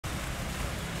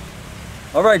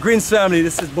All right, Greens family,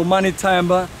 this is Bomani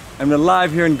Tamba, and we're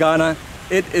live here in Ghana.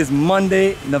 It is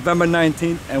Monday, November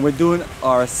 19th, and we're doing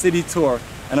our city tour.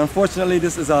 And unfortunately,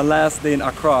 this is our last day in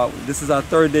Accra. This is our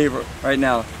third day right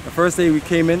now. The first day we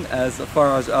came in as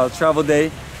far as our travel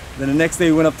day. Then the next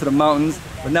day we went up to the mountains.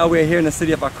 But now we're here in the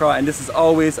city of Accra, and this is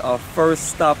always our first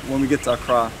stop when we get to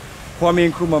Accra.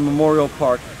 Kwame Nkrumah Memorial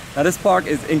Park. Now this park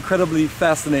is incredibly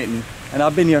fascinating, and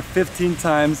I've been here 15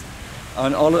 times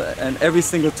on every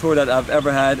single tour that I've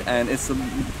ever had, and it's the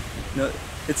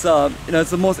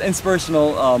most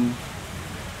inspirational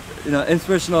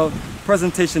inspirational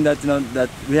presentation that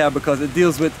we have, because it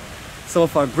deals with some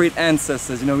of our great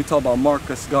ancestors. We talk about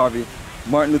Marcus Garvey,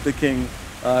 Martin Luther King,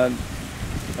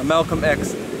 Malcolm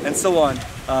X, and so on.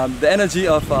 The energy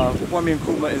of Kwame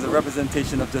Nkrumah is a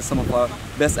representation of just some of our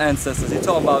best ancestors. You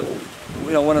talk about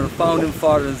one of the founding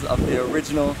fathers of the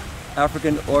original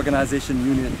African Organization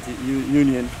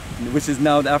Union, which is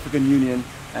now the African Union.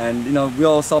 And we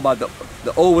all saw about the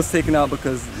O was taken out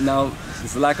because now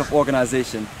there's a lack of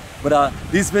organization. But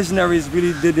these visionaries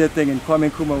really did their thing, and Kwame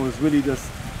Nkrumah was really just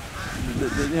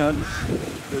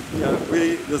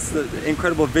the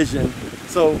incredible vision.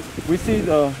 So we see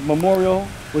the memorial,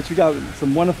 which we got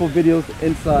some wonderful videos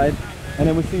inside, and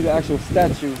then we see the actual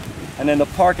statue, and then the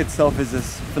park itself is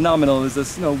just phenomenal. It's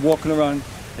just walking around,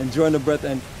 enjoying the breath.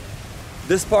 And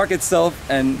this park itself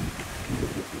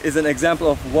is an example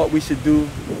of what we should do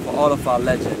for all of our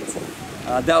legends.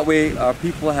 That way our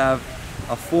people have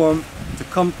a forum to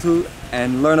come to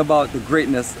and learn about the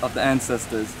greatness of the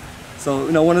ancestors. So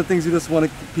one of the things we just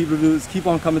want people to do is keep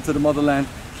on coming to the motherland,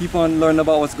 keep on learning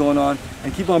about what's going on,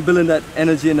 and keep on building that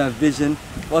energy and that vision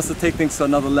for us to take things to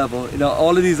another level.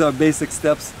 All of these are basic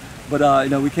steps, but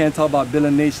we can't talk about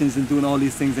building nations and doing all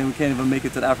these things, and we can't even make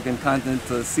it to the African continent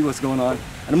to see what's going on.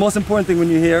 And the most important thing when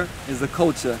you're here is the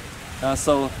culture.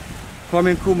 So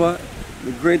Kwame Nkrumah,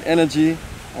 the great energy,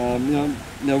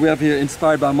 we have here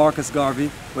inspired by Marcus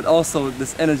Garvey, but also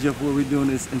this energy of what we're doing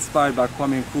is inspired by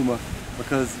Kwame Nkrumah,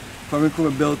 because Kwame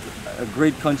Nkrumah built a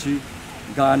great country,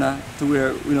 Ghana, to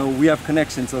where we have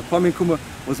connections. So Kwame Nkrumah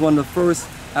was one of the first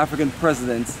African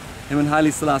presidents, him and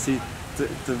Haile Selassie,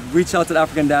 to reach out to the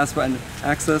African diaspora and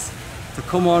ask us to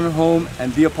come on home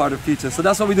and be a part of the future. So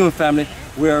that's what we're doing, family.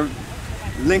 We're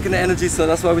linking the energy, so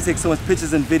that's why we take so much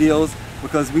pictures and videos,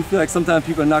 because we feel like sometimes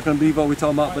people are not going to believe what we're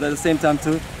talking about, but at the same time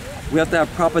too, we have to have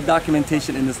proper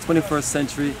documentation in this 21st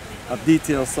century of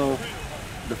detail. So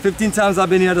the 15 times I've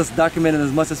been here, just documented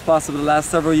as much as possible. The last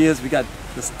several years we got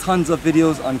just tons of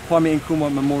videos on Kwame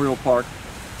Nkrumah Memorial Park.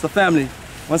 So family,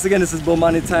 once again, this is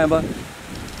Bomani Tamba.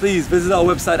 Please visit our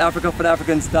website,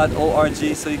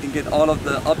 africafortheafricans.org, so you can get all of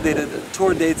the updated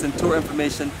tour dates and tour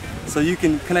information, so you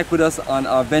can connect with us on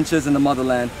our ventures in the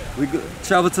motherland. We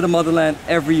travel to the motherland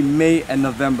every May and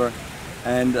November.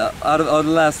 And out of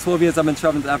the last 12 years I've been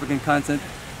traveling to the African continent,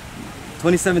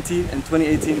 2017 and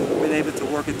 2018 we've been able to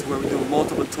work it to where we do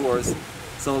multiple tours.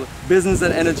 So business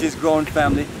and energy is growing,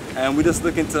 family, and we're just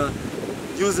looking to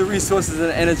use the resources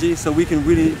and energy so we can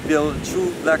really build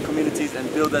true black communities and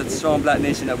build that strong black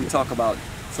nation that we talk about.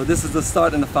 So this is the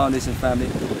start and the foundation, family.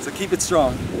 So keep it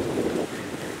strong.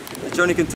 The journey continues.